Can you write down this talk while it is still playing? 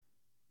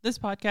This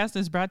podcast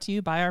is brought to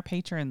you by our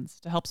patrons.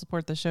 To help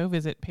support the show,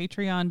 visit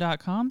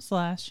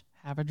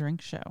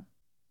patreon.com/haveadrinkshow.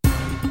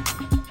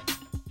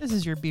 This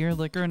is your beer,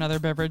 liquor, and other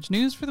beverage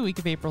news for the week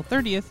of April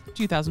 30th,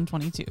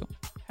 2022.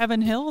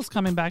 Heaven Hill is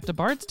coming back to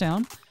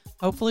Bardstown,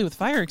 hopefully with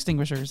fire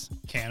extinguishers.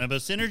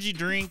 Cannabis energy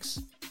drinks.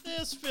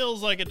 This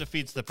feels like it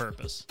defeats the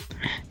purpose.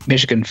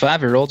 Michigan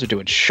 5-year-olds are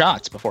doing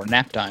shots before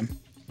nap time.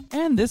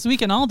 And this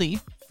week in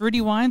Aldi,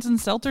 fruity wines and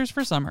seltzers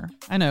for summer.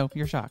 I know,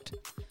 you're shocked.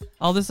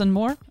 All this and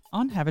more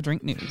on Have a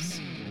Drink News.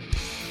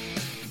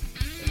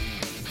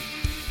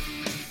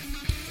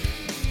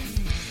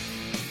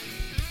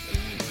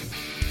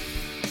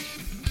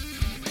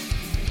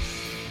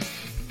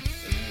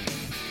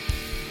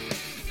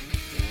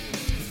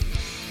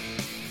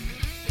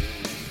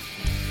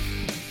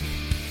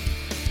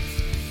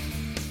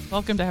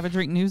 Welcome to Have a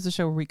Drink News, the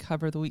show where we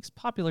cover the week's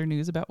popular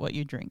news about what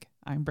you drink.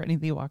 I'm Brittany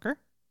Lee Walker.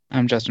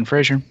 I'm Justin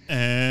Frazier.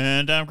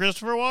 And I'm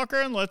Christopher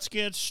Walker, and let's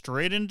get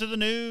straight into the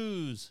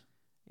news.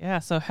 Yeah,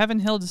 so Heaven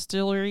Hill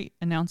Distillery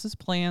announces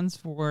plans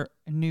for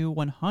a new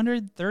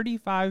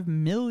 $135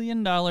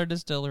 million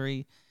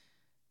distillery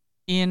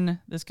in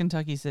this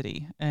Kentucky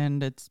city,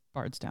 and it's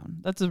Bardstown.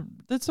 That's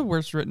the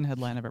worst written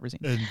headline I've ever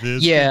seen. In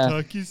this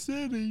Kentucky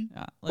city.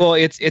 Yeah, Well,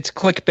 it's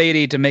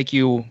clickbaity to make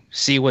you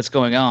see what's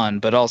going on,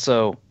 but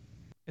also...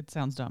 it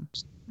sounds dumb.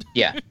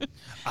 Yeah.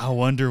 I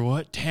wonder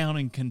what town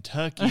in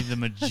Kentucky the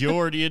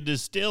majority of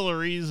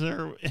distilleries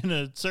are in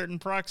a certain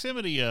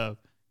proximity of.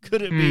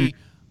 Could it be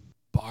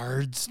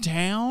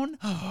Bardstown?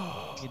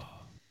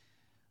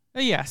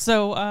 Yeah,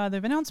 so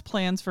they've announced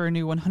plans for a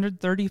new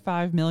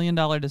 $135 million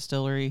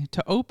distillery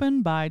to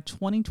open by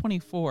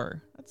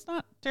 2024. That's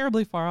not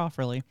terribly far off,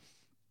 really.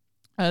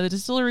 The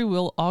distillery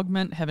will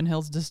augment Heaven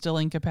Hill's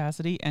distilling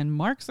capacity and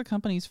marks the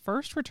company's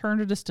first return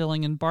to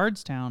distilling in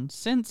Bardstown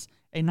since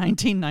a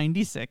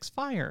 1996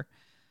 fire.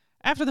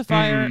 After the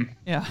fire,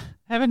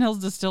 Heaven Hill's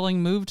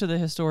Distilling moved to the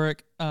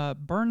historic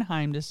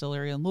Bernheim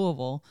Distillery in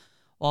Louisville,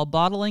 while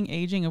bottling,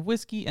 aging of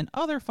whiskey, and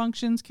other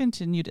functions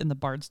continued in the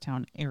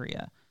Bardstown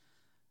area.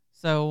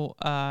 So,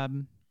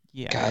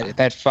 yeah. God,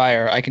 that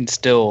fire! I can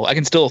still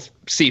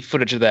see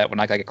footage of that when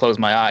I close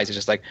my eyes. It's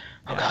just like,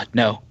 oh God,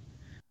 no,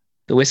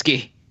 the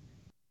whiskey,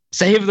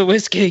 save the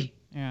whiskey.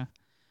 Yeah.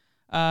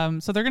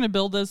 So they're going to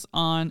build this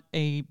on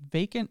a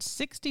vacant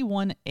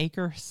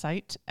 61-acre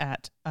site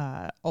at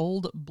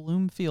Old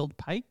Bloomfield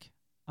Pike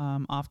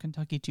off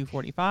Kentucky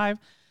 245.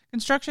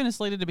 Construction is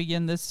slated to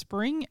begin this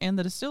spring, and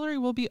the distillery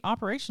will be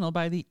operational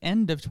by the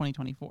end of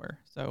 2024.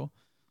 So,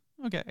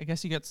 okay, I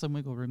guess you got some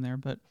wiggle room there,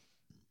 but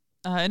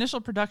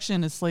initial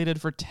production is slated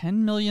for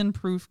 10 million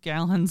proof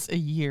gallons a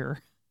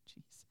year,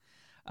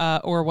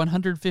 or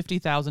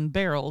 150,000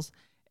 barrels,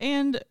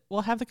 and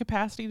will have the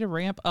capacity to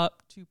ramp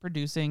up to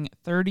producing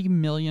 30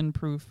 million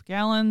proof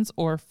gallons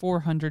or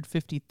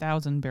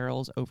 450,000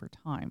 barrels over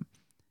time.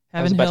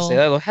 I was about to say,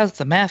 oh, how's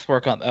the math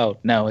work on? Oh,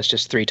 no, it's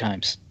just 3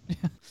 times.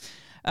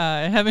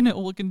 Heaven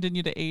Hill will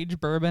continue to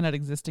age bourbon at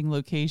existing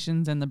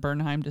locations, and the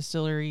Bernheim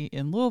Distillery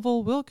in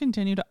Louisville will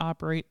continue to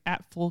operate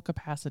at full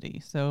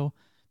capacity. So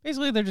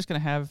basically, they're just going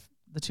to have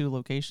the 2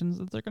 locations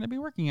that they're going to be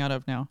working out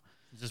of now.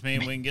 Does this mean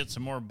we can get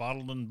some more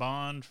bottled and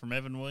bond from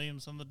Evan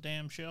Williams on the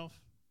damn shelf?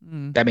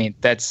 I mean,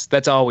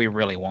 that's all we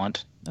really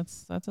want.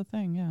 That's a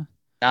thing, yeah.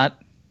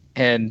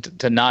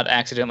 To not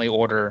accidentally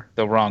order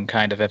the wrong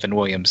kind of Evan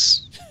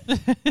Williams.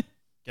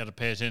 Got to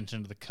pay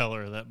attention to the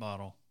color of that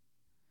bottle.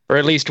 Or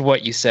at least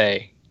what you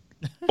say.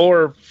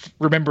 Or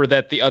remember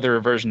that the other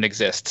version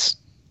exists.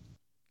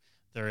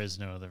 There is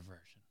no other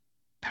version.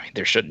 I mean,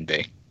 there shouldn't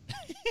be.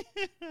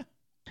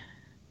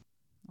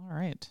 All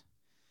right.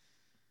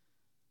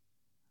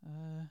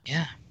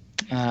 Yeah.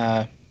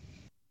 I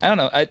don't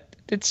know.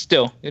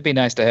 It'd be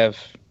nice to have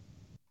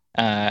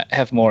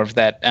more of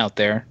that out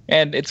there.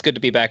 And it's good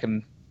to be back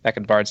in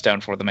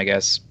Bardstown for them, I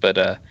guess. But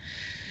I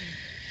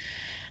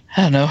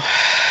don't know.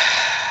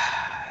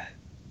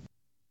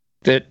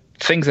 The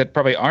things that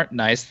probably aren't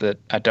nice that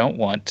I don't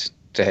want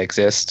to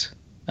exist.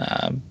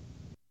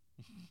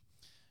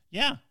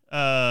 Yeah.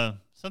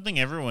 Something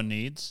everyone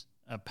needs.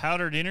 A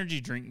powdered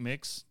energy drink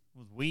mix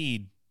with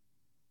weed.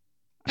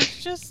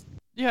 It's just,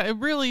 yeah, it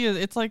really is.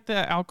 It's like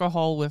the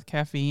alcohol with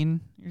caffeine.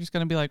 You're just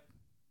going to be like,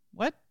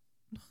 what?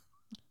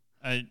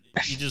 You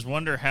just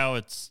wonder how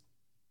it's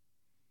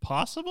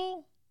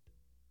possible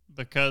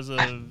because of,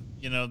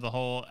 the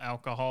whole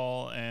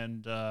alcohol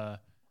and just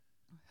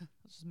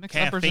mix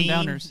caffeine. Uppers and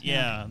downers.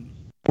 Yeah.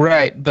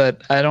 Right,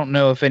 but I don't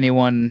know if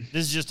anyone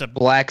This is just a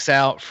blacks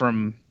out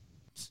from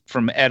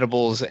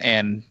edibles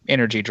and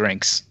energy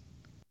drinks.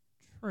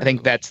 True. I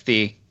think that's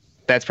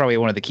probably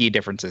one of the key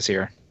differences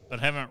here. But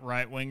haven't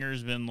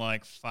right-wingers been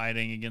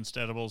fighting against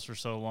edibles for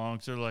so long?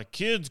 So they're like,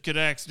 kids could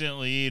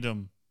accidentally eat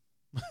them.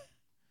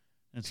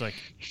 It's like,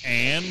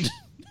 and?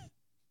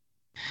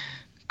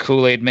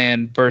 Kool-Aid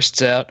Man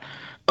bursts out.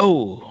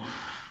 Oh.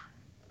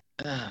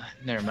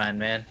 Never mind,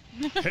 man.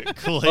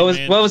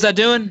 Kool-Aid What was I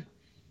doing?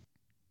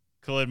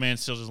 Kool-Aid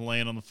Man's still just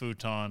laying on the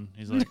futon.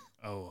 He's like,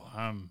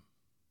 I'm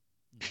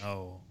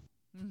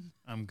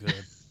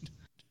good.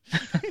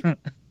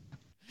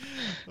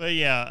 But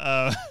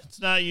yeah,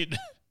 it's not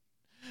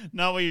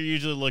not what you're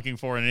usually looking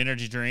for in an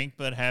energy drink,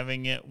 but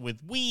having it with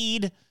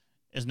weed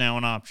is now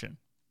an option.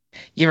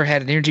 You ever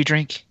had an energy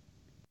drink?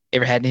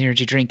 Ever had an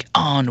energy drink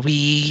on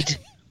weed?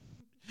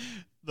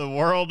 The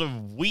world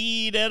of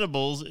weed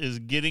edibles is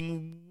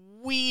getting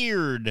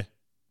weird.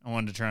 I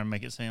wanted to try and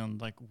make it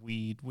sound like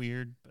weed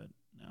weird, but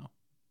no.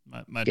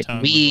 My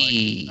tongue weird.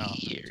 was like,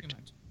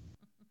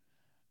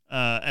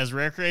 no. As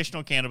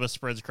recreational cannabis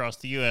spreads across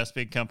the U.S.,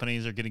 big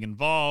companies are getting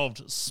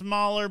involved.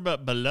 Smaller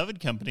but beloved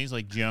companies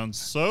like Jones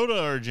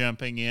Soda are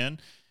jumping in,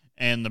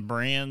 and the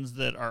brands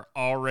that are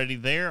already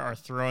there are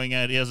throwing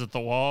ideas at the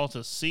wall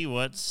to see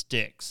what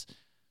sticks.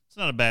 It's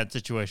not a bad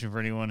situation for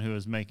anyone who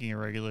is making a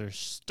regular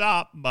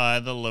stop by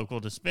the local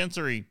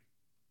dispensary.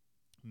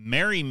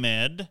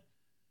 MaryMed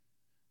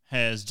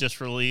has just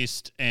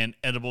released an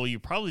edible you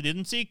probably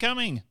didn't see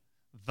coming,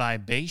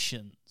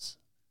 Vibations.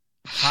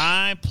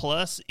 High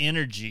Plus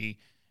Energy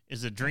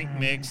is a drink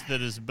mix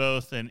that is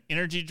both an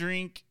energy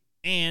drink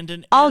and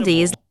an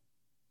Aldi's.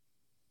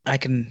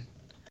 edible.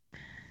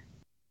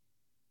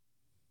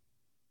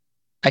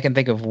 I can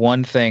think of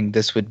one thing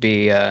this would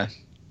be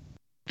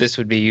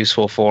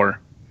useful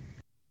for,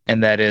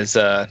 and that is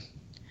I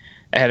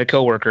had a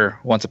coworker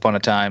once upon a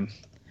time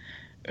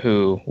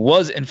who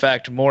was in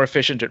fact more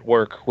efficient at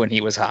work when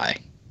he was high.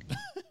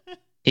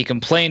 He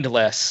complained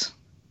less,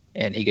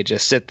 and he could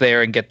just sit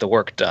there and get the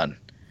work done.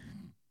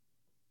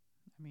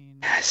 I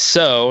mean,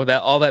 So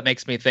that all that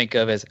makes me think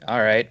of is,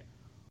 all right,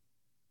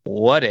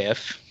 what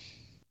if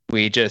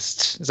we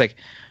just, it's like,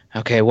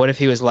 okay, what if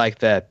he was like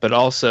that, but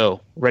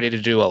also ready to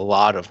do a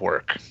lot of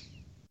work?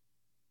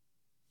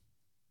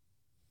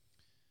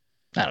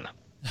 I don't know.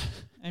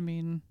 I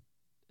mean,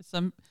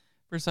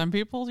 for some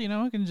people,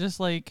 it can just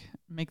like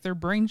make their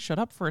brain shut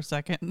up for a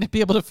second and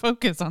be able to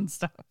focus on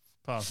stuff.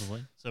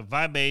 Possibly. So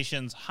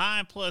Vibations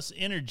High Plus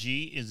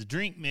Energy is a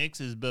drink mix,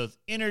 is both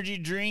energy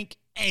drink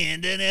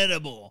and an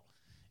edible.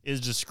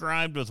 Is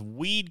described with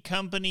weed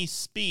company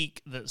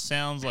speak that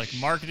sounds like a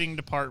marketing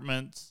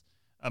department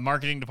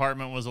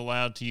was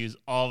allowed to use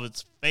all of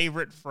its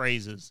favorite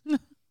phrases.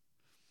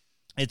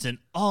 It's an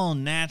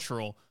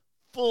all-natural,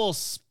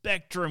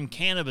 full-spectrum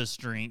cannabis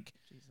drink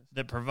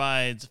that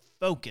provides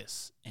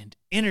focus and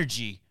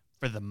energy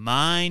for the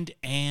mind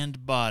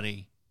and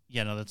body.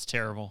 Yeah, no, that's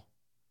terrible.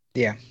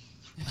 Yeah.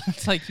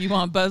 It's like, you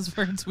want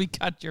buzzwords? We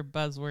got your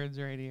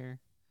buzzwords right here.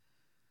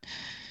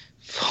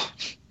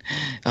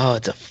 Oh,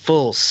 it's a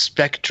full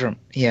spectrum.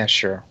 Yeah,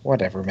 sure.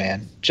 Whatever,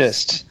 man.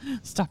 Just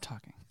Stop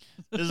talking.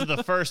 This is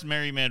the first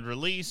MaryMed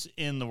release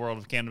in the world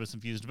of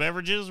cannabis-infused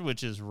beverages,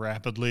 which is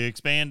rapidly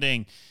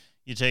expanding.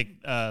 You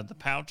take the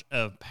pouch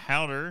of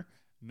powder,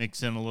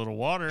 mix in a little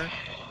water,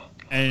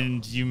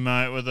 and you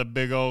might with a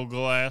big old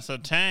glass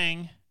of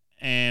Tang,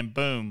 and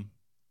boom,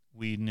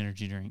 weed and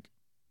energy drink.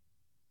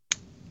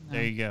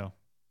 There you go.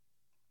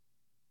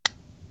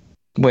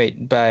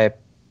 wait, by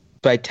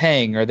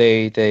Tang, are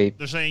they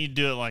They're saying you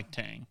do it like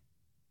Tang.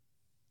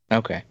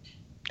 okay?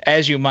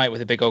 As you might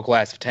with a big old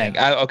glass of Tang.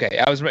 Okay,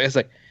 it's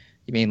like,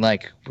 you mean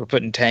like we're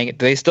putting Tang? Do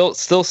they still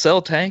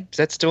sell Tang? Is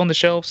that still on the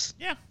shelves?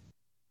 Yeah,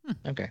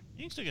 Okay,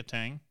 you can still get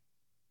Tang.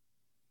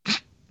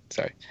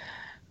 sorry.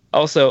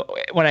 Also,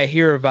 when I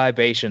hear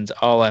vibations,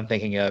 all I'm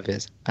thinking of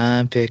is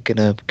I'm picking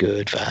up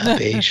good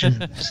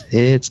vibrations.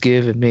 It's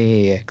giving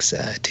me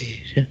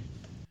excitation.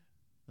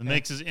 The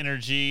mix's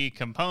energy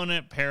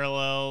component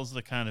parallels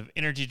the kind of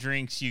energy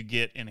drinks you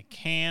get in a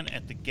can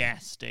at the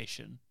gas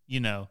station. You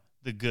know,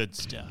 the good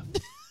stuff.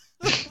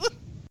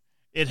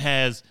 It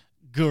has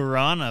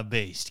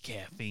guarana-based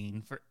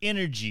caffeine for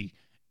energy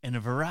and a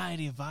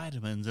variety of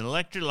vitamins and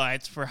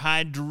electrolytes for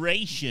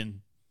hydration.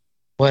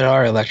 What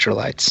are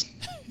electrolytes?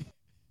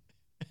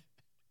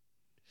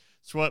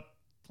 It's what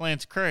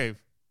plants crave.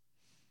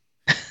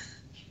 We're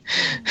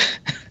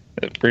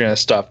going to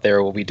stop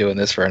there. We'll be doing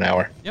this for an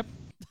hour. Yep.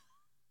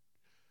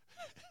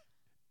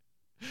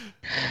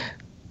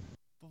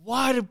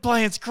 Why do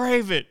plants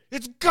crave it?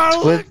 It's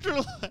got What?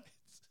 electrolytes.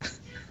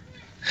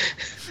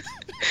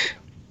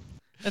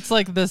 It's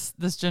like this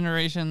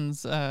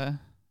generation's. I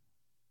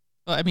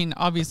mean,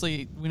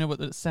 obviously we know what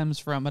it stems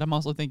from, but I'm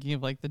also thinking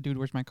of like the "Dude,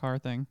 Where's My Car"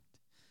 thing.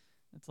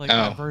 It's like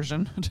that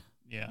version.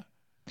 Yeah.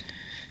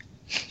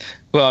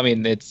 Well, I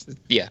mean, it's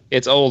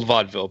old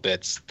vaudeville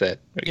bits that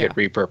Yeah. get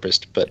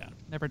repurposed, but Yeah.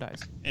 Never dies.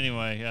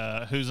 Anyway,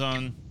 who's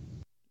on?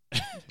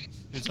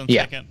 Who's on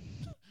Yeah. second?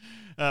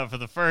 For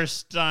the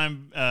first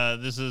time,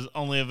 this is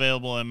only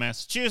available in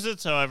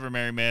Massachusetts. However,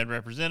 MaryMed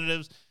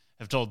representatives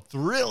have told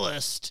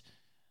Thrillist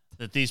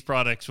that these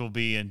products will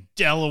be in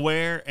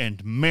Delaware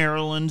and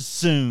Maryland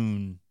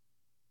soon.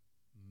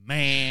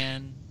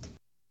 Man.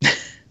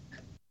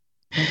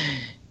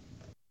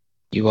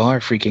 you are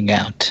freaking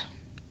out,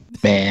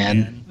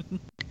 man.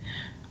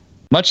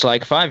 Much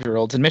like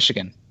 5-year-olds in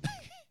Michigan.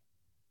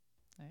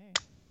 Hey.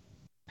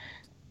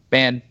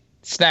 Man,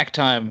 snack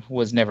time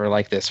was never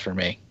like this for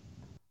me.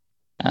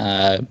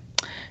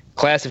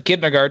 Class of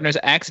kindergartners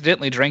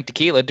accidentally drank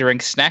tequila during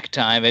snack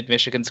time at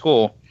Michigan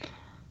school.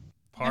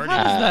 Party.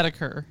 How does that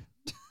occur?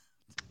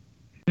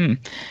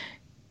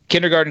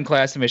 kindergarten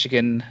class in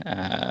Michigan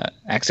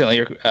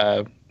accidentally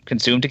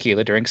consumed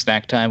tequila during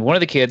snack time. One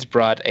of the kids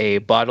brought a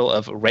bottle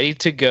of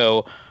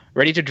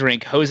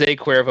ready-to-drink Jose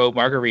Cuervo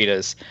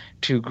margaritas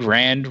to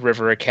Grand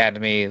River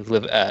Academy,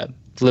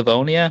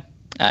 Livonia,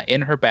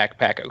 in her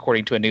backpack,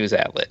 according to a news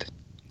outlet.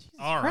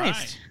 All Christ.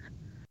 right.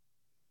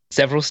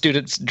 Several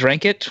students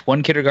drank it.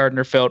 One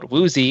kindergartner felt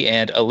woozy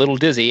and a little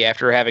dizzy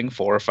after having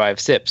 4 or 5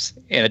 sips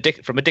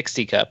from a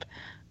Dixie cup,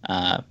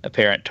 a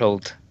parent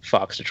told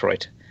Fox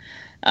Detroit.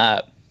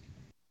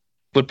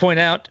 Would point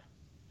out,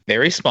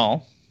 very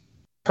small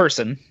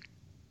person.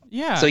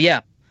 Yeah. So yeah,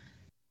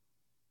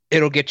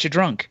 it'll get you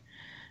drunk.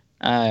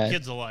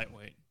 Kid's a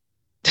lightweight.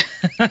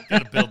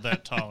 Gotta build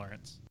that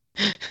tolerance.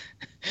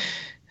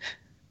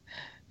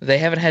 They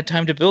haven't had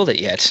time to build it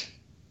yet.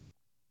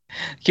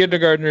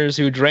 Kindergartners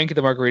who drank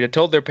the margarita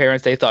told their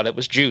parents they thought it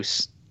was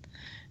juice.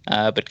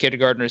 But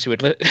kindergartners who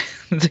had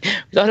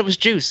thought it was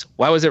juice.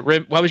 Why was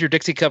your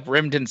Dixie cup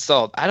rimmed in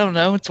salt? I don't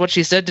know. It's what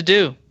she said to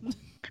do.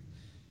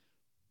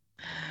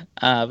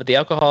 But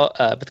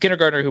the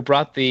kindergartner who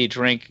brought the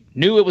drink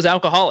knew it was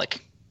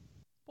alcoholic.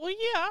 Well,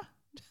 yeah.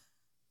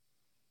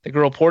 The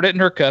girl poured it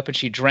in her cup and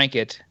she drank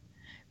it.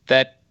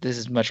 This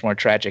is much more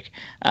tragic.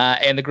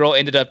 And the girl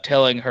ended up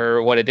telling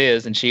her what it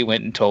is, and she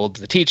went and told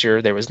the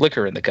teacher there was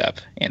liquor in the cup,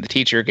 and the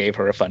teacher gave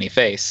her a funny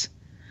face.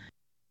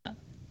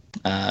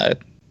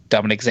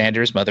 Dominic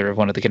Zanders, mother of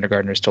one of the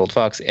kindergartners, told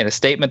Fox in a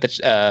statement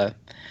that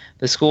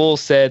the school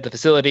said the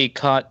facility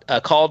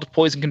called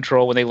poison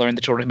control when they learned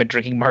the children had been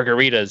drinking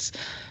margaritas.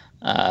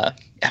 I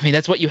mean,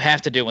 that's what you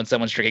have to do when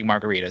someone's drinking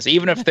margaritas,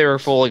 even if they're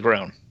fully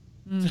grown.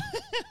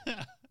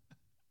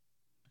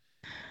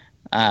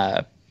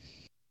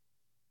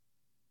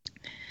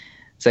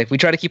 It's like we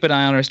try to keep an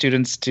eye on our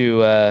students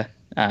to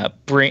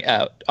bring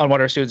on what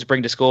our students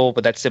bring to school,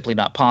 but that's simply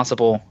not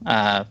possible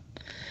on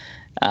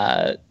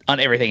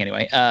everything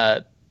anyway.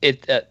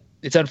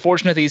 It's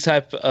unfortunate these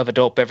type of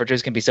adult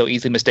beverages can be so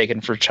easily mistaken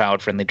for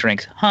child-friendly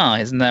drinks.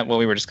 Isn't that what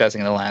we were discussing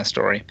in the last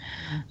story?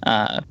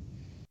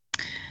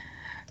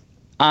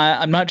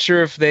 I'm not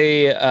sure if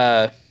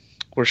they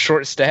were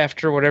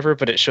short-staffed or whatever,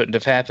 but it shouldn't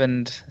have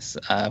happened.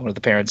 One of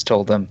the parents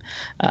told them.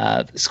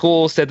 The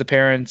school said the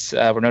parents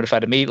were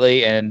notified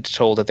immediately and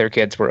told that their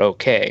kids were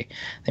okay.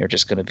 They were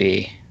just going to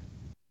be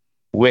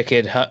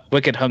wicked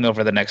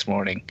hungover the next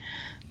morning.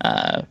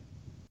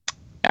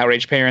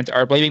 Outraged parents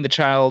are blaming the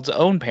child's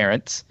own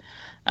parents.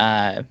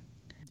 Yeah.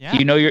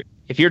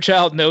 If your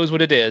child knows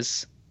what it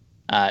is,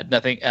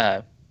 nothing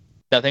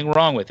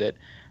wrong with it,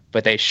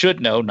 but they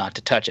should know not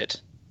to touch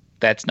it.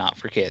 That's not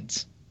for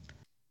kids.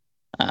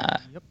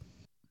 Yep.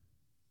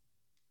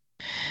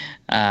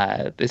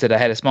 They said I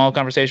had a small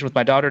conversation with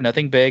my daughter,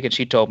 nothing big, and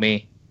she told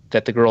me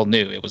that the girl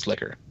knew it was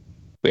liquor,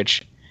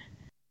 which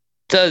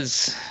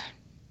does,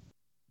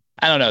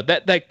 I don't know,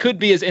 that could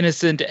be as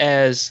innocent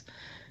as,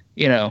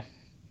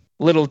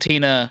 little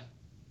Tina,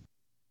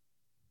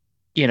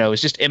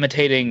 is just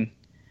imitating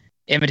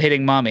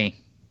mommy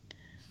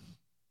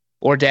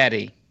or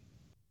daddy,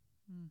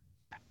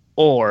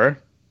 or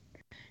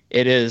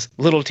it is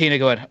little Tina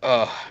going,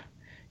 oh,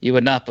 you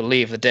would not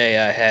believe the day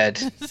I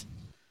had.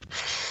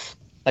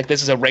 Like,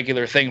 this is a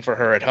regular thing for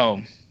her at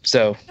home.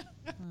 So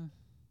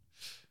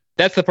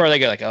that's the part they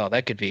go like, oh,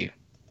 that could be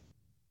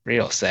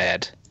real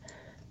sad.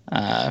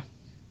 The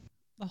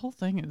whole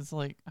thing is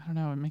like, I don't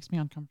know, it makes me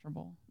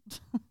uncomfortable.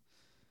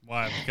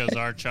 Why? Because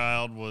our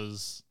child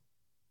was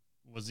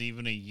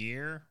even a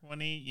year when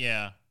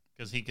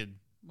because he could.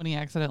 When he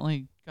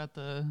accidentally got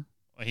the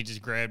He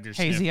just grabbed your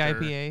hazy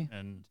snifter IPA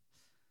and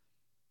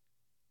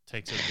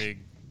takes a big.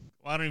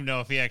 Well, I don't even know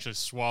if he actually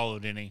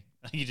swallowed any.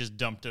 He just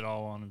dumped it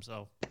all on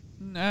himself.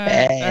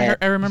 I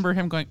remember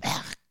him going.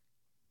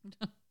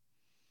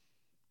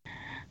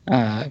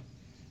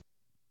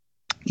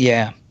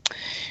 Yeah.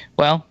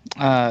 Well,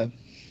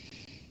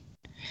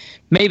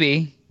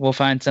 maybe we'll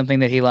find something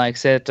that he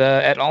likes at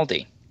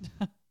Aldi.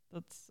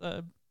 That's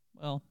well,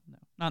 no,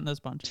 not in this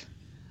bunch.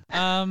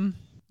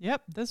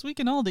 Yep, this week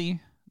in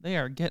Aldi, they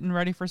are getting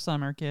ready for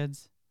summer,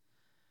 kids.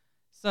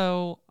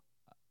 So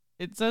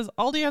it says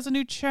Aldi has a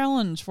new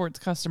challenge for its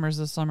customers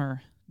this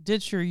summer.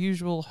 Ditch your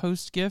usual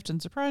host gift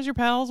and surprise your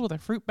pals with a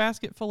fruit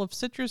basket full of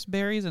citrus,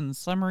 berries, and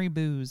summery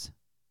booze.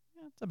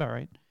 Yeah, that's about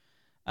right.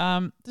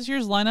 This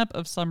year's lineup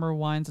of summer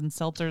wines and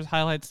seltzers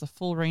highlights the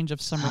full range of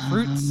summer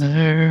fruits.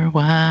 Summer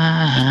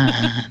wine.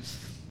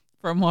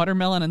 From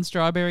watermelon and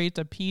strawberry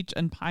to peach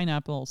and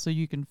pineapple, so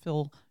you can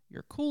fill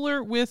your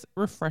cooler with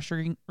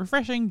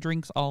refreshing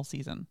drinks all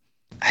season.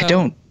 I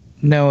don't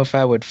know if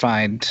I would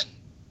find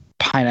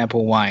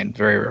pineapple wine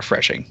very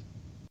refreshing.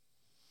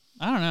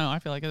 I don't know. I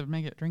feel like it would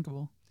make it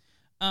drinkable.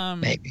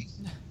 Maybe.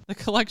 The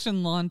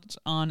collection launched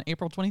on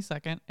April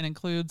 22nd and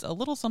includes a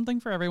little something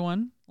for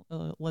everyone,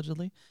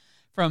 allegedly.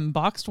 From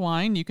boxed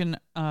wine, you can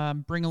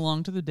bring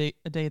along to a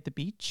day at the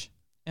beach.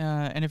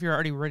 And if you're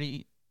already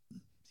ready,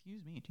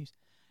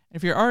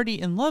 if you're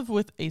already in love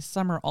with a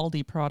summer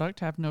Aldi product,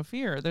 have no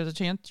fear. There's a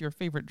chance your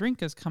favorite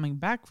drink is coming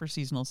back for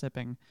seasonal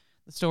sipping.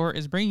 The store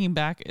is bringing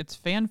back its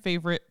fan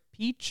favorite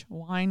peach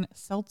wine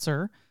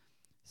seltzer,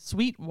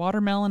 sweet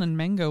watermelon and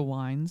mango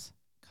wines,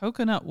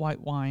 coconut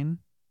white wine,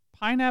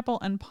 pineapple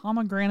and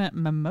pomegranate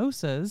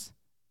mimosas,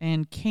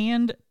 and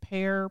canned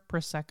pear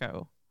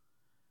prosecco.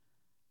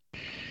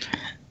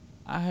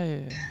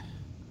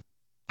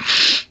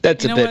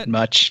 That's You a know bit what?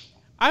 much.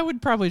 I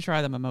would probably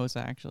try the mimosa,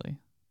 actually.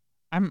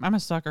 I'm a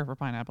sucker for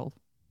pineapple.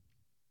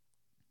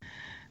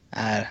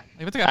 Like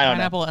if it's got I don't know.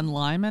 pineapple and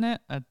lime in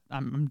it,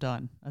 I'm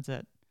done. That's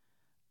it.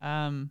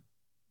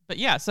 But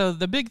yeah, so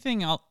the big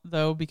thing,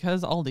 though,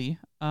 because Aldi,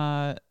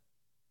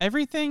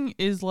 everything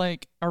is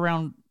like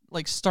around,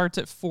 like starts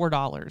at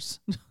 $4.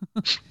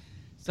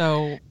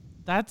 So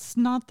that's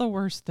not the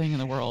worst thing in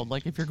the world.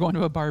 Like if you're going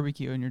to a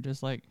barbecue and you're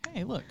just like,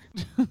 hey, look.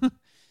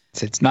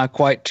 It's not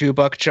quite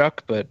 $2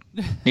 Chuck, but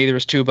neither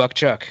is $2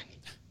 Chuck.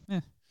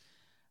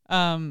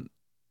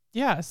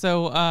 Yeah,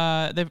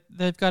 so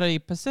they've got a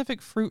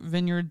Pacific Fruit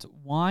Vineyards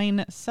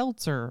wine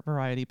seltzer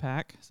variety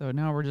pack. So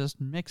now we're just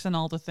mixing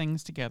all the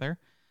things together,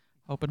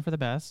 hoping for the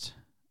best.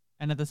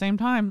 And at the same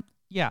time,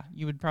 yeah,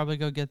 you would probably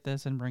go get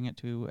this and bring it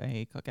to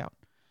a cookout.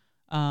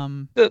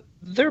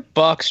 Their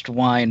boxed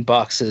wine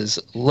boxes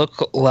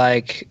look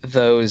like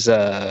those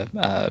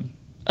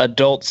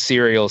adult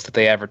cereals that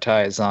they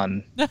advertise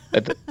on.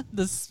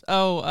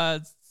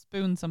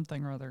 Spoon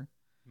something or other.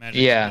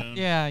 Magic Yeah. Spoon.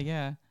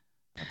 Yeah.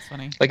 That's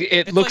funny. Like it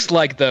It's looks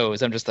like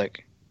those. I'm just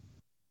like,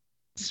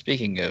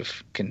 speaking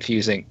of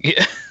confusing,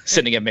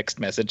 sending a mixed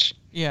message.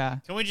 Yeah.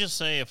 Can we just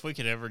say if we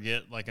could ever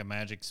get like a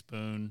Magic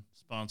Spoon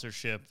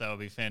sponsorship, that would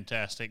be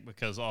fantastic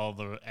because all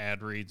the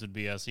ad reads would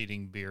be us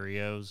eating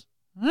Beerios.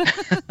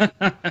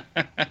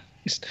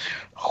 Just,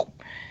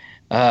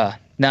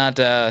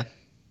 not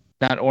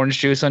orange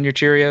juice on your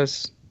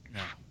Cheerios.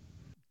 No.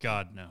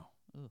 God, no.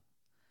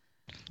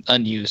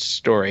 Unused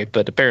story,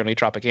 but apparently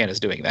Tropicana is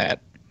doing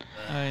that.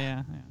 Oh,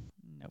 yeah.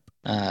 Nope.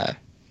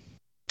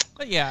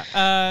 But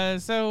yeah,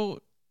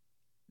 so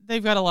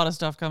they've got a lot of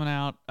stuff coming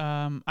out.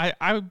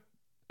 I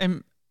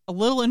am a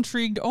little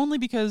intrigued only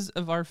because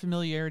of our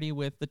familiarity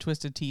with the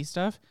Twisted Tea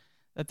stuff,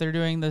 that they're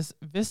doing this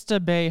Vista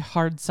Bay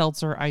hard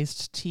seltzer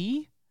iced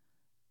tea.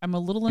 I'm a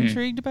little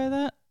intrigued by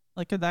that.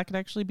 Like that could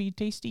actually be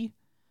tasty.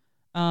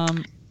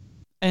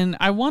 And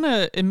I want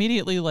to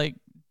immediately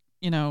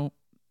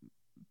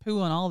poo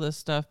on all this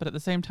stuff, but at the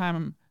same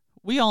time,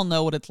 we all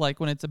know what it's like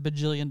when it's a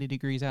bajillion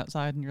degrees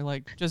outside and you're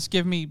like, just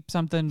give me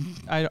something.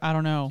 I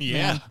don't know.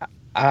 Yeah.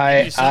 Man.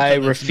 I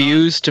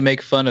refuse to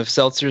make fun of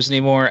seltzers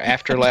anymore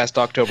after last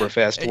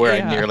Oktoberfest where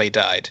I nearly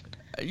died.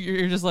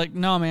 You're just like,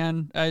 no,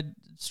 man.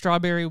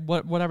 Strawberry,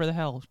 whatever the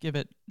hell, give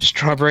it.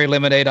 Strawberry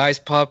lemonade ice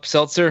pop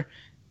seltzer?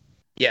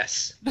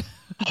 Yes.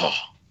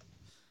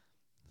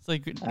 It's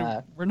like,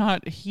 we're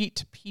not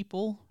heat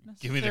people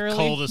Give me the necessarily.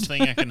 coldest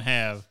thing I can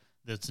have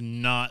that's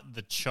not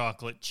the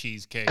chocolate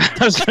cheesecake.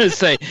 I was going to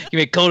say, give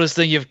me the coldest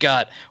thing you've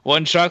got.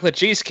 One chocolate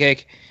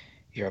cheesecake.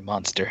 You're a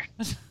monster.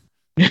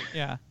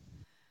 Yeah.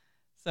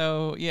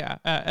 So, yeah,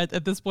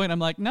 at this point, I'm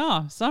like,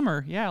 nah,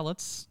 summer. Yeah,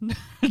 let's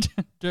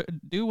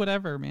do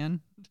whatever,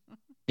 man.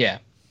 Yeah.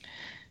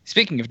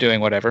 Speaking of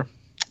doing whatever,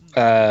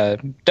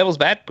 Devil's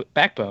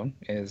Backbone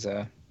is...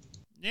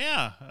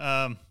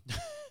 Yeah.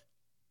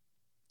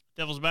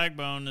 Devil's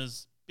Backbone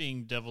is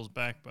being Devil's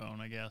Backbone,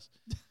 I guess.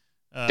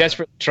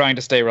 Desperately trying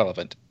to stay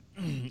relevant.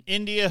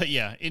 India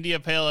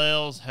Pale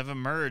Ales have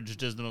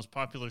emerged as the most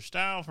popular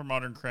style for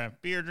modern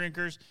craft beer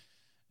drinkers,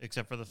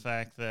 except for the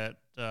fact that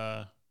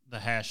the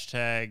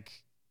hashtag,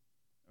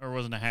 or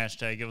wasn't a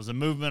hashtag, it was a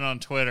movement on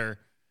Twitter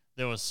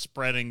that was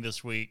spreading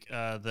this week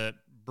that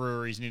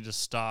breweries need to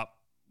stop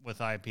with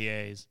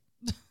IPAs.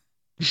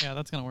 Yeah,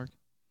 that's going to work.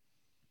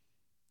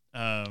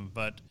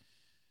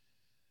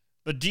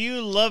 But do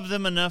you love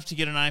them enough to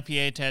get an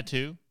IPA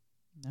tattoo?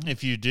 No.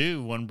 If you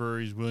do, one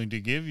brewery is willing to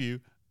give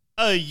you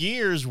a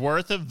year's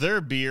worth of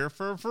their beer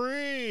for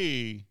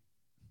free.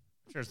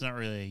 Sure, it's not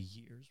really a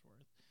year's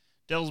worth.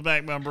 Devil's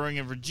Backbone Brewing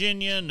in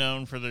Virginia,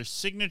 known for their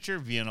signature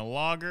Vienna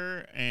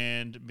lager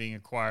and being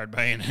acquired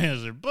by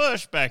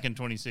Anheuser-Busch back in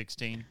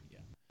 2016. Yeah.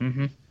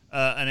 Mm-hmm.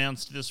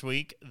 Announced this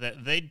week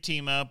that they'd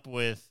team up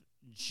with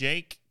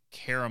Jake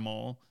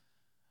Caramel,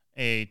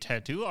 a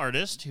tattoo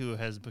artist who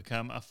has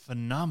become a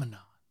phenomenon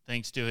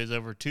thanks to his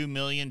over 2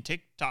 million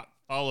TikTok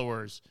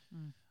followers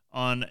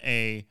on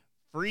a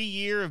free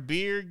year of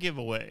beer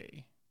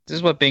giveaway. This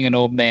is what being an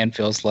old man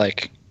feels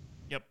like.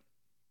 Yep.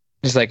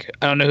 It's like,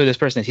 I don't know who this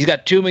person is. He's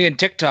got 2 million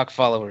TikTok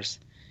followers.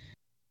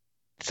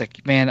 It's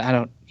like,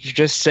 man, you're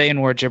just saying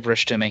more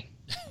gibberish to me.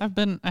 I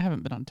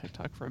haven't been on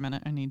TikTok for a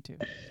minute. I need to.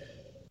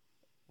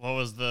 What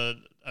was I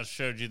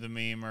showed you the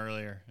meme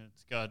earlier.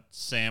 It's got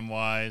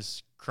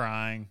Samwise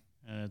crying.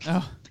 And it's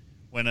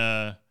when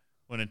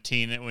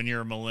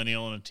you're a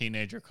millennial and a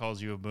teenager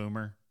calls you a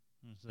boomer.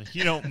 It's like,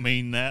 you don't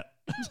mean that.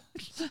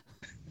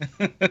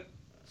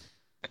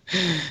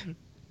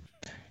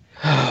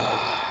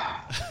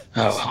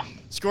 Oh.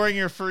 Scoring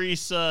your free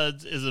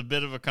suds is a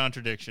bit of a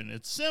contradiction.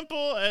 It's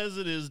simple as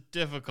it is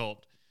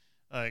difficult.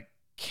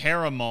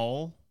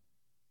 Caramel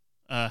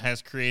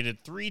has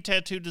created 3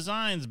 tattoo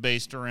designs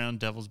based around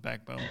Devil's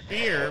Backbone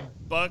Beer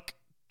Buck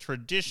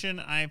Tradition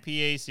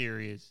IPA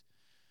series.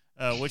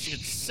 which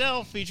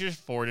itself features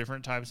 4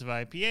 different types of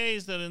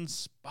IPAs that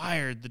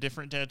inspired the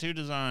different tattoo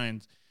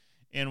designs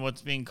in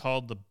what's being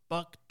called the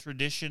Buck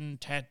Tradition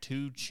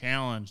Tattoo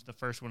Challenge. The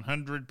first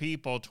 100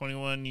 people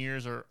 21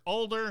 years or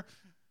older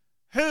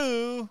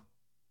who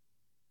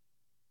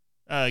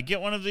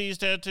get one of these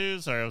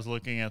tattoos. Sorry, I was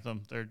looking at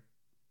them. They're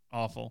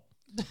awful.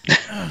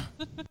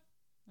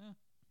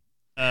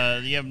 You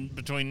have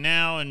between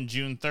now and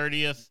June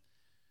 30th,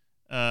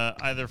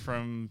 either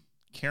from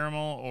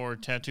Caramel or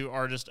tattoo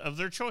artist of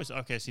their choice.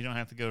 Okay, so you don't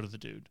have to go to the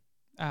dude.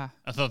 I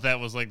thought that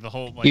was like the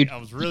whole, I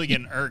was really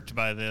getting irked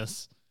by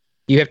this.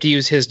 You have to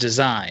use his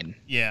design.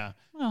 Yeah.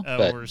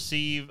 Will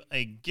receive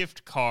a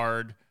gift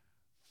card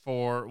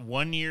for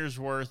 1 year's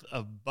worth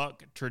of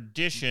Buck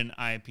Tradition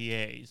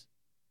IPAs.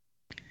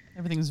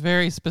 Everything's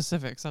very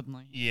specific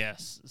suddenly.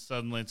 Yes.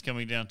 Suddenly it's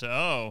coming down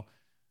to,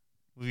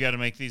 we've got to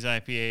make these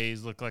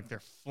IPAs look like they're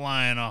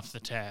flying off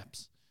the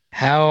taps.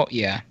 How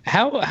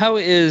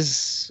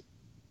is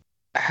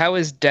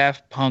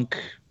Daft Punk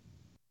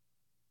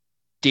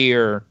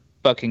deer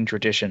bucking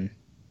tradition?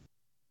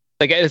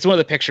 Like, it's one of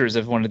the pictures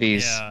of one of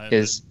these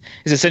is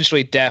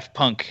essentially Daft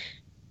Punk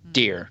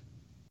deer.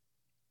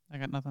 I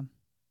got nothing.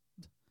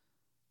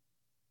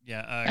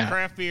 Yeah,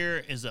 craft beer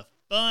is a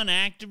fun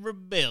act of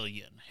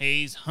rebellion.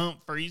 Hayes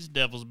Humphreys,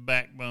 Devil's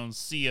Backbone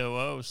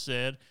COO,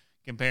 said,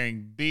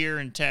 comparing beer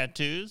and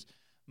tattoos.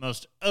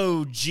 Most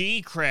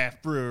OG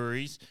craft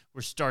breweries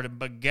were started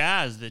by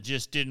guys that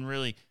just didn't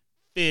really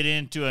fit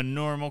into a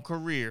normal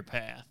career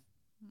path.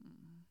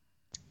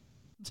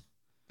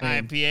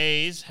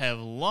 IPAs have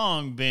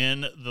long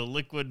been the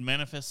liquid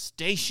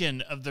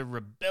manifestation of the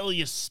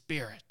rebellious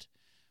spirit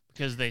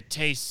because they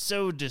taste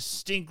so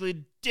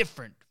distinctly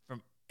different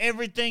from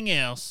everything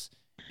else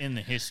in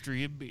the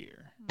history of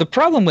beer. The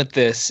problem with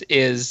this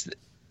is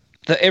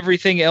the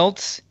everything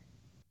else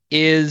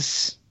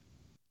is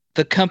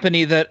the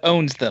company that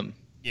owns them.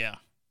 Yeah.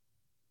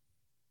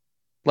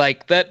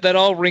 Like, that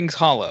all rings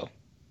hollow.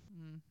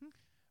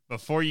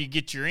 Before you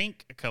get your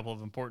ink, a couple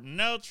of important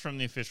notes from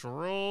the official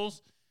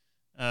rules,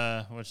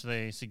 which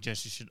they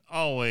suggest you should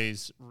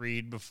always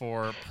read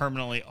before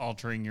permanently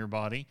altering your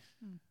body.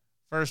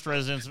 First,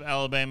 residents of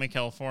Alabama,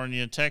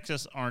 California,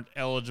 Texas aren't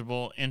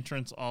eligible.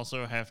 Entrants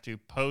also have to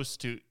post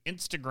to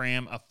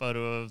Instagram a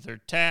photo of their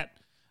tat,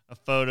 a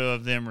photo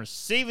of them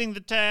receiving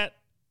the tat,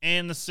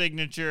 and the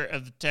signature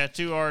of the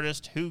tattoo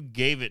artist who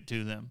gave it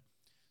to them.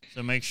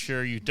 So make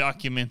sure you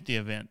document the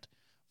event.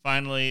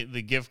 Finally,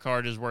 the gift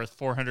card is worth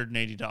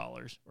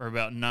 $480, or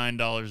about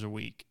 $9 a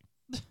week,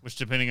 which,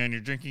 depending on your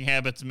drinking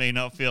habits, may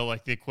not feel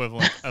like the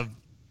equivalent of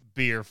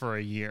beer for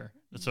a year.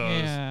 That's what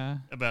I was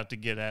about to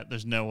get at.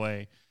 There's no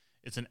way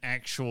it's an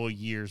actual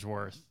year's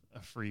worth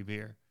of free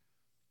beer.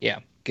 Yeah,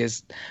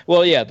 because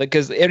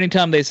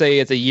anytime they say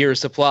it's a year's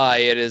supply,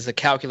 it is a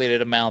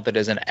calculated amount that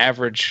is an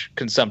average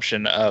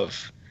consumption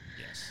of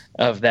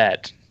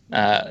that.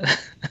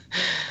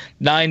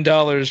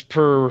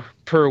 $9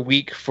 per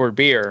week for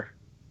beer.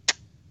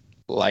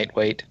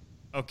 Lightweight.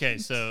 Okay,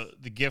 so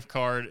the gift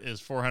card is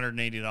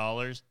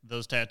 $480.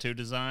 Those tattoo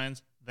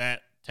designs,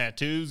 that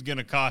tattoo's going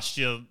to cost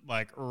you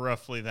like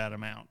roughly that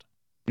amount.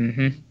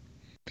 Mm-hmm.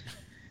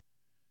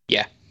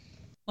 Yeah.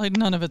 Like,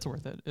 none of it's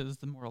worth it is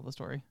the moral of the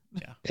story.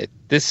 Yeah.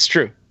 This is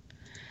true.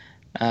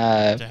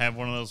 To have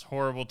one of those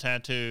horrible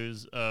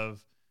tattoos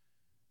of,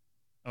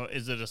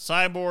 is it a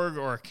cyborg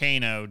or a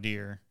Kano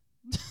deer?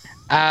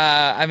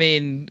 I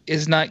mean,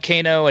 is not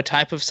Kano a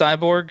type of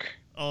cyborg?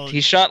 Oh,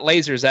 he shot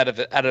lasers out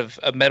of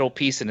a metal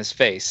piece in his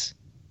face.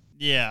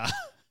 Yeah.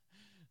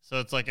 So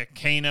it's like a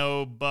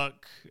Kano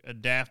buck, a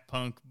Daft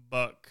Punk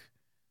buck,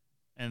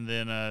 and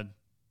then I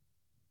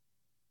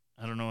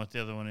don't know what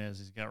the other one is.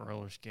 He's got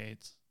roller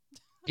skates.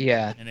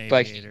 Yeah. And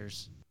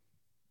aviators.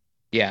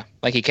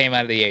 Like he came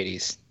out of the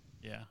 80s.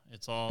 Yeah.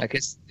 It's all like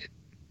it's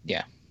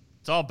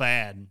all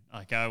bad.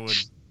 Like I would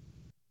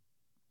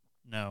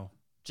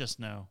just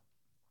no.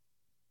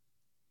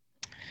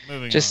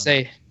 Moving on. Just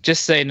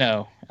say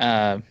no.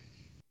 Now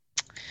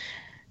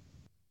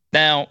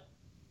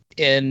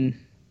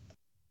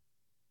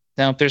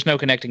there's no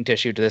connecting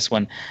tissue to this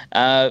one.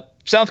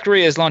 South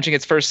Korea is launching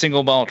its first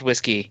single malt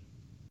whiskey,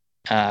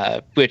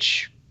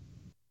 which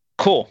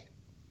cool.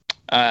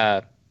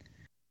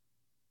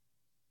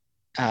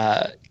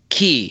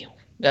 Key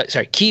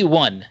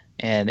 1,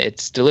 and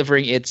it's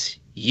delivering its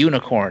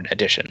unicorn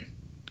edition.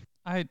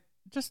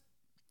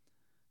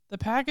 The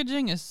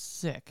packaging is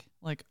sick.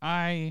 Like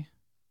I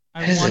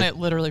want it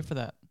literally for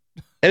that.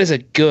 That is a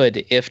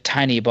good, if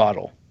tiny,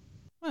 bottle.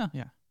 Well,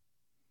 yeah.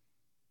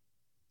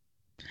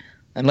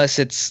 Unless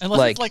it's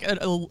like an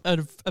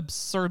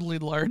absurdly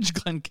large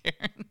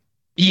Glencairn.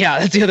 Yeah,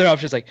 that's the other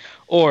option. It's like,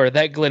 or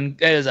that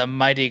is a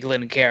mighty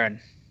Glencairn.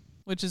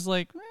 Which is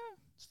like,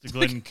 it's the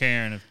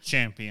Glencairn of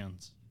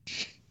champions.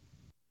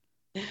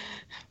 1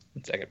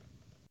 second.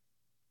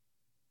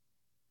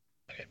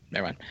 Okay,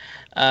 never mind.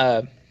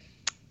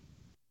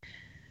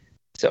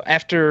 So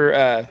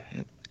after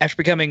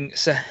becoming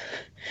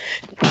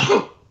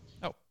oh,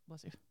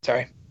 bless you.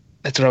 Sorry.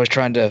 That's what I was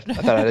trying to I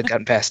thought I had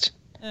gotten past.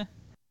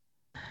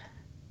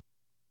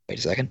 Wait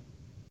a second.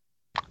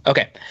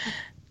 Okay.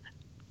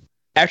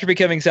 After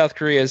becoming South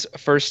Korea's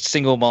first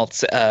single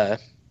malt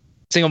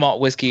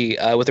whiskey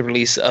with the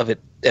release of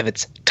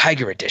its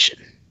Tiger Edition,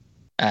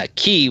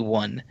 Key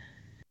won.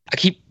 I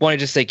keep wanting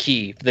to just say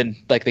Key, then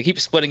like they keep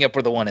splitting up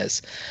where the one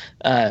is.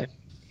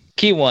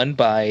 Key One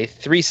by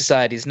Three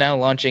Societies now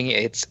launching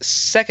its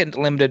second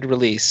limited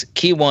release,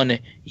 Key One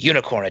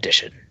Unicorn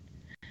Edition.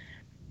 I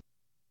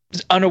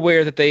was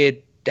unaware that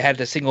they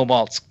had a single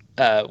malt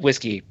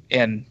whiskey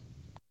in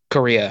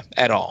Korea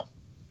at all.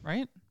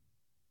 Right?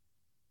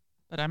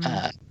 But I'm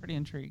pretty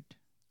intrigued.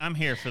 I'm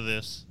here for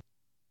this.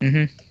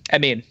 Mm-hmm. I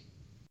mean,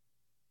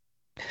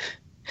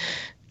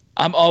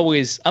 I'm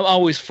always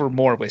for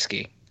more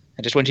whiskey.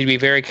 I just want you to be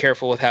very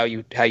careful with how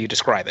you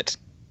describe it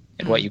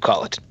and what you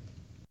call it.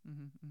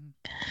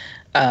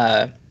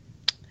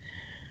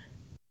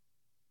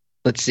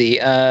 Let's see.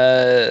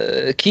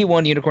 Key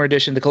One Unicorn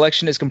Edition. The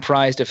collection is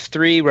comprised of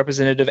 3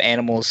 representative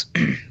animals: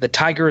 the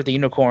tiger, the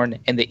unicorn,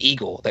 and the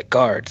eagle that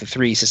guard the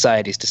Three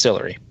Societies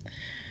distillery.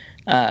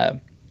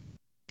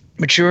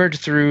 Matured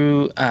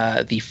through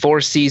the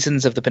 4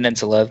 seasons of the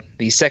peninsula,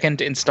 the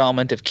second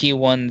installment of Key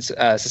One's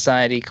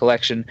Society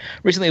collection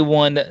recently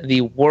won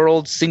the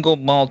World Single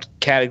Malt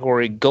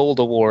Category Gold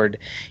Award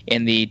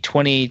in the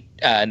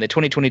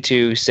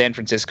 2022 San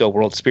Francisco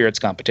World Spirits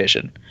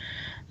Competition.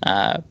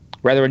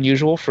 Rather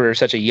unusual for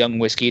such a young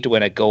whiskey to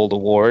win a gold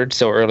award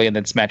so early in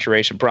its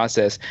maturation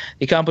process.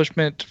 The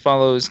accomplishment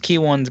follows Key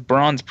One's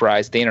bronze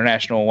prize at the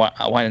International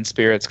Wine and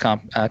Spirits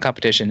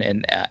competition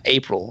in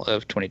April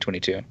of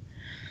 2022.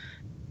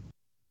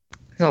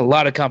 There's a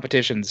lot of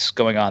competitions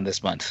going on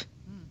this month.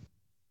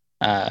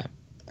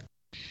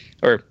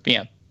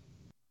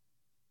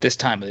 This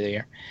time of the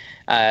year.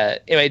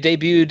 Anyway,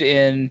 debuted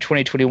in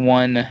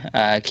 2021,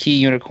 Key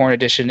Unicorn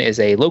Edition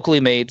is a locally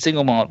made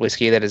single malt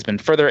whiskey that has been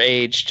further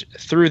aged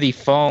through the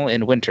fall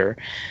and winter,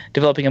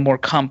 developing a more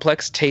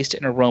complex taste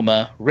and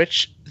aroma.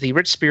 The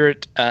rich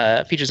spirit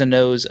features a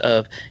nose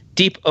of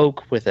deep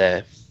oak with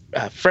a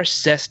fresh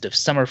zest of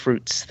summer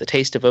fruits. The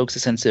taste evokes a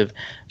sense of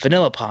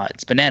vanilla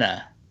pods,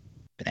 banana,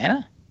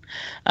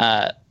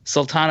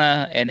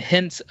 sultana, and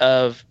hints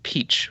of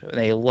peach with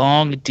a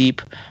long,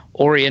 deep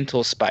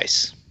oriental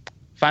spice.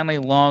 Finally,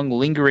 long,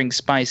 lingering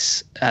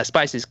spices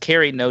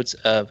carry notes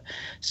of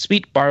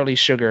sweet barley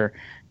sugar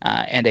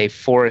and a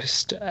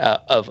forest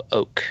of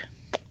oak.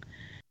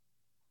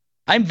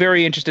 I'm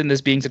very interested in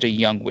this being such a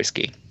young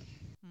whiskey.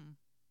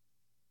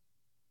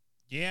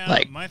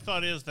 Yeah, my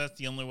thought is that's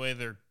the only way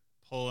they're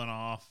pulling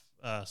off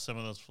some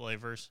of those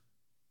flavors.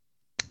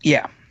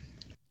 Yeah.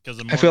 Because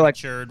the more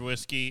matured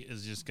whiskey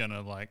is just going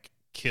to,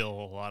 kill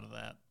a lot of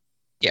that.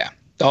 Yeah.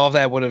 All of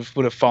that would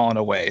have fallen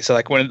away. So,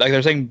 when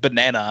they're saying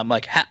banana, I'm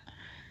like, ha!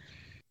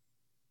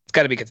 It's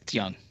got to be because it's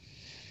young.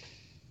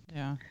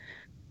 Yeah.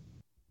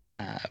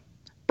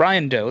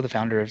 Brian Doe, the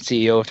founder and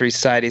CEO of Three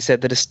Societies,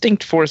 said the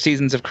distinct 4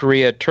 seasons of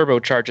Korea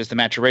turbocharges the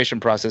maturation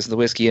process of the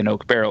whiskey in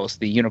oak barrels.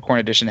 The Unicorn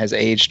Edition has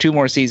aged 2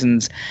 more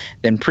seasons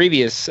than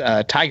previous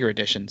Tiger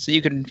Edition, so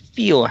you can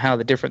feel how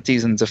the different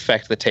seasons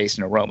affect the taste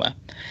and aroma.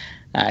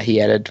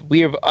 He added,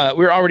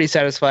 we're already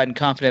satisfied and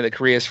confident that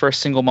Korea's first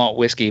single malt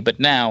whiskey, but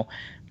now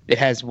it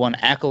has won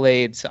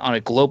accolades on a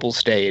global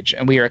stage,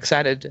 and we are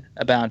excited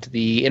about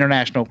the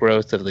international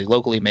growth of the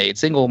locally made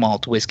single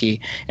malt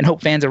whiskey and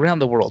hope fans around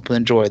the world will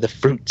enjoy the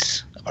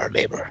fruits of our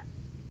labor.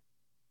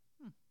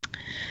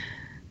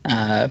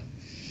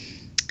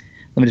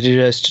 Limited to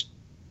just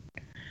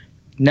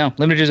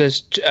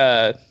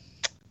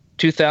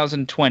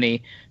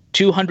 2020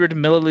 200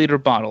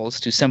 milliliter bottles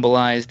to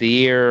symbolize the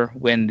year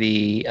when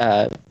the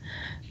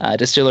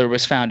distiller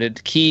was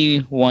founded. Key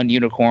One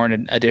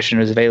Unicorn Edition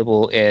is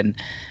available in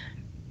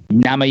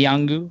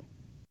Namyanggu,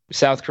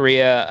 South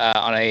Korea,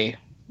 on a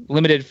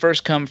limited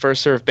first-come,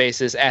 first-served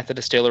basis at the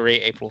distillery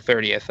April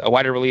 30th. A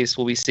wider release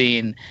will be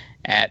seen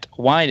at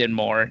Wine &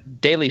 More,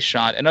 Daily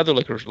Shot, and other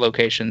liquor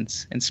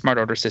locations and smart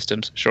order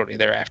systems shortly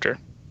thereafter.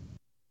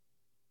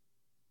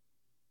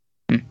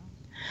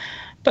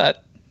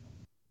 But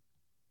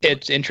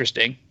it's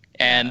interesting.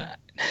 And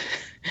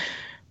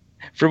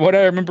from what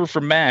I remember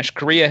from MASH,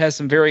 Korea has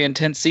some very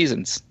intense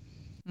seasons.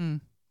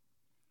 I'm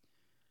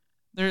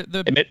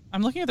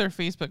looking at their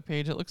Facebook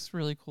page. It looks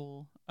really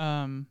cool.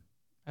 I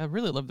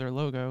really love their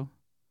logo.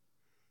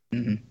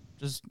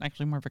 Just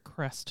actually more of a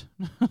crest.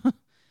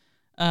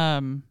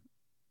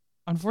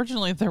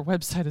 Unfortunately, their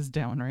website is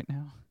down right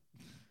now.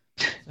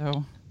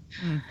 So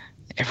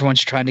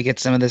everyone's trying to get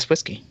some of this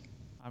whiskey,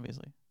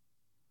 obviously.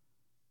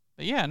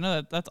 But yeah,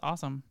 no, that's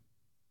awesome.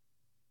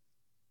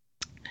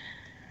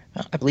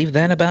 Well, I believe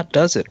that about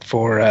does it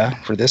for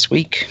this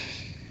week.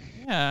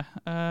 Yeah.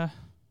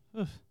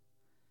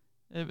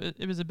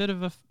 It was a bit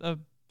of a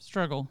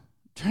struggle.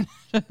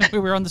 We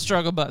were on the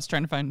struggle bus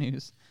trying to find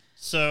news.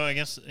 So I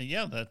guess,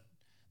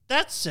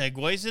 that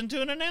segues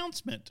into an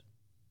announcement.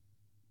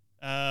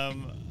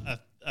 I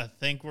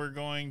think we're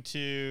going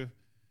to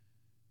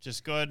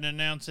just go ahead and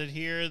announce it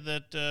here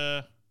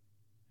that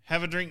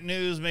Have a Drink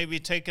News may be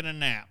taking a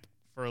nap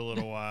for a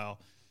little while.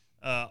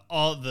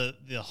 All the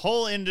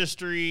whole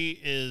industry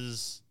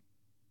is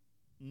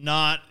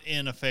not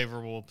in a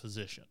favorable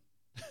position.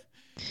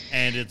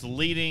 And it's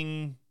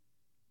leading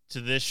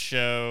to this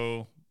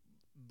show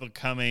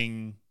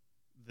becoming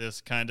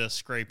this kind of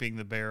scraping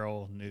the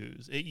barrel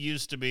news. It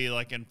used to be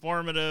like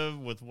informative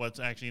with what's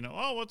actually,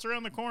 what's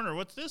around the corner?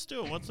 What's this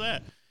doing? What's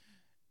that?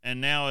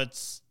 And now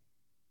it's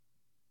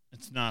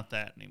not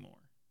that anymore.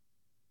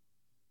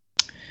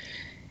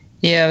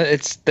 Yeah,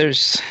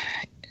 there's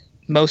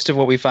most of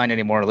what we find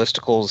anymore are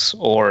listicles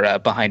or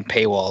behind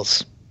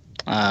paywalls,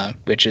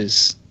 which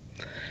is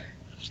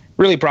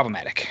really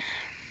problematic.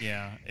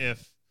 Yeah,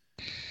 if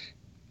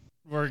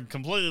we're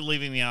completely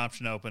leaving the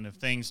option open, if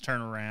things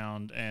turn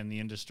around and the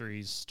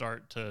industries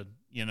start to,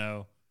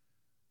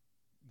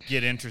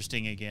 get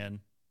interesting again,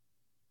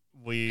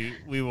 we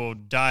will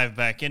dive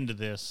back into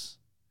this.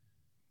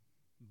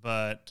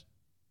 But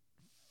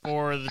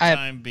for the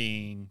time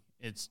being,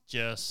 it's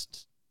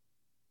just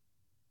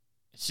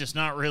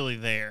not really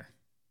there.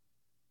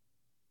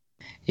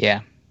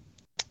 Yeah.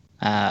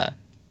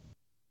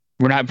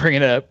 We're not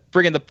bringing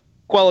the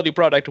quality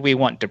product we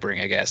want to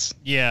bring, I guess.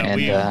 Yeah,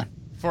 and,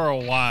 for a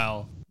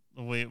while,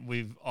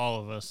 we've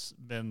all of us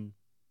been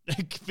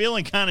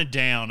feeling kind of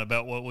down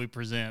about what we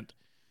present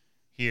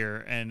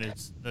here, and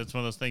that's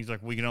one of those things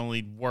like we can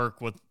only work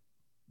with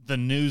the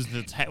news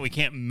we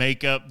can't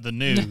make up the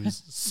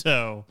news,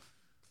 so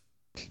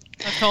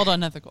that's called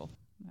unethical.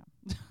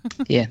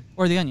 Yeah,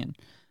 or The Onion.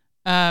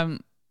 Yeah,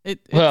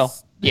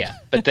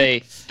 but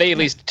they at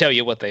least tell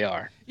you what they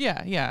are.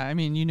 Yeah. I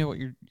mean, you know what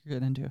you're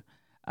getting into.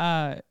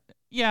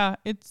 Yeah,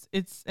 it's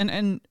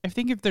and I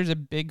think if there's a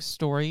big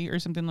story or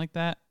something like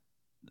that,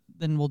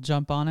 then we'll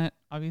jump on it,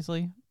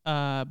 obviously.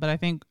 But I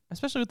think,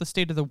 especially with the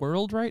state of the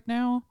world right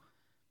now,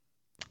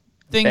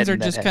 things are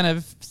just kind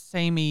of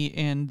samey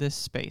in this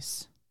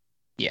space.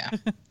 Yeah.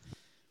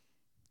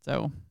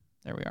 So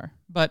there we are.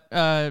 But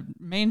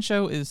main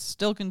show is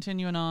still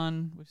continuing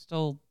on. We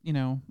still,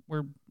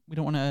 we're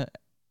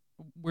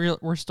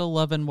still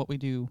loving what we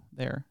do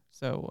there.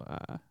 So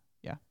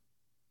yeah.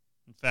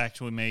 In fact,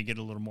 we may get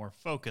a little more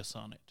focus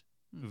on it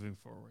moving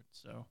forward.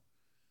 So,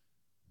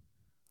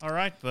 all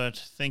right, but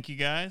thank you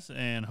guys,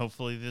 and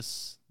hopefully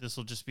this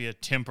will just be a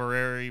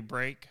temporary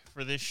break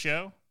for this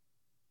show,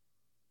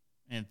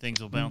 and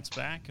things will bounce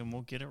back, and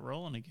we'll get it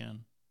rolling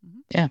again.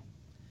 Yeah.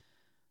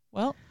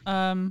 Well,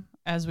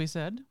 as we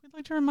said, we'd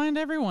like to remind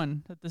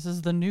everyone that this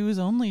is the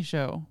news-only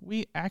show.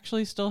 We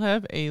actually still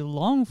have a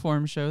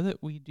long-form show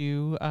that we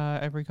do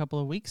every couple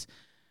of weeks,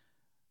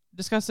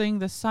 discussing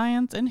the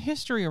science and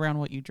history around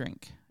what you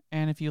drink.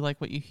 And if you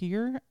like what you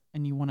hear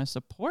and you want to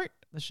support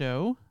the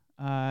show,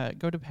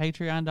 go to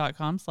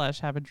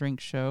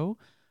patreon.com/haveadrinkshow,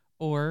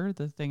 or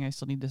the thing I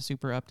still need to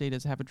super update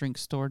is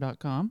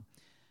haveadrinkstore.com.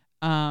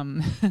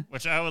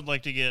 Which I would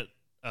like to get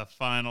a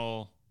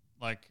final,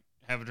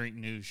 Have a Drink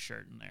news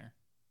shirt in there.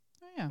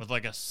 Oh, yeah. With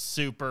a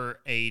super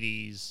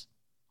 80s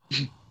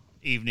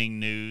evening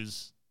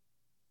news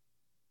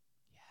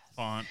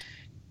font.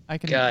 I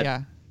can, God.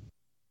 Yeah.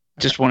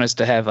 Just want us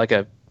to have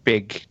a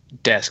big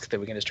desk that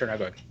we can just turn on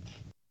going,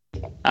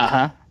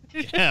 uh-huh.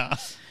 Yeah.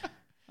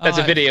 That's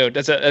a video.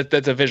 That's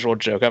a visual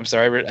joke. I'm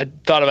sorry. I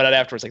thought about it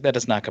afterwards. That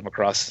does not come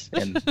across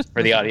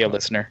for the audio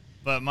listener.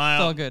 But it's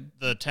all good.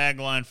 The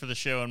tagline for the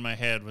show in my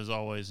head was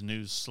always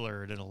news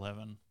slurred at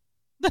 11.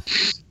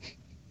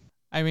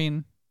 I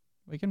mean,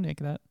 we can make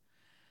that.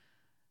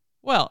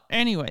 Well,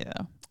 anyway,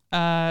 though,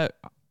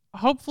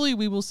 hopefully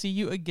we will see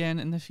you again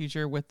in the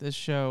future with this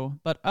show.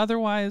 But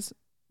otherwise,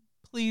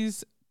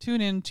 please tune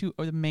in to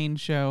the main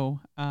show,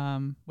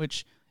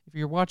 which if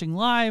you're watching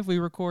live, we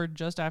record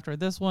just after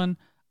this one.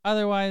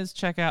 Otherwise,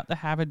 check out the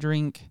Have a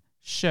Drink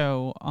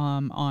show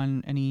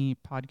on any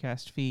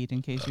podcast feed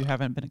in case you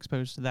haven't been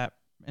exposed to that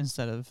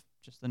instead of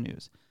just the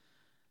news.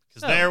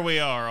 Because there we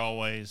are,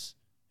 always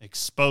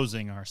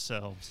exposing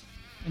ourselves.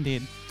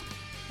 Indeed.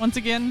 Once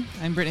again,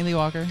 I'm Brittany Lee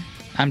Walker.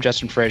 I'm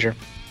Justin Frazier.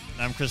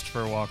 And I'm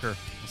Christopher Walker.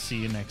 We'll see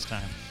you next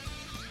time.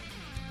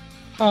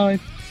 Bye.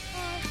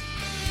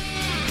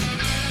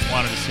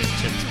 Wanted to say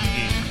Chips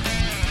McGee.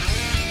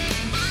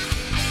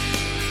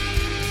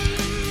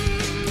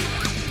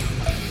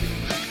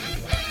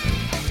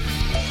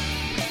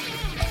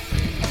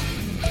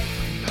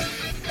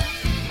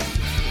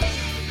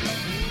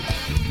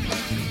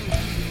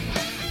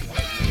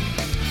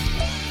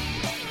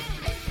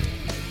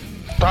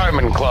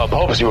 Diamond Club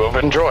hopes you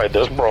have enjoyed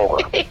this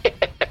program.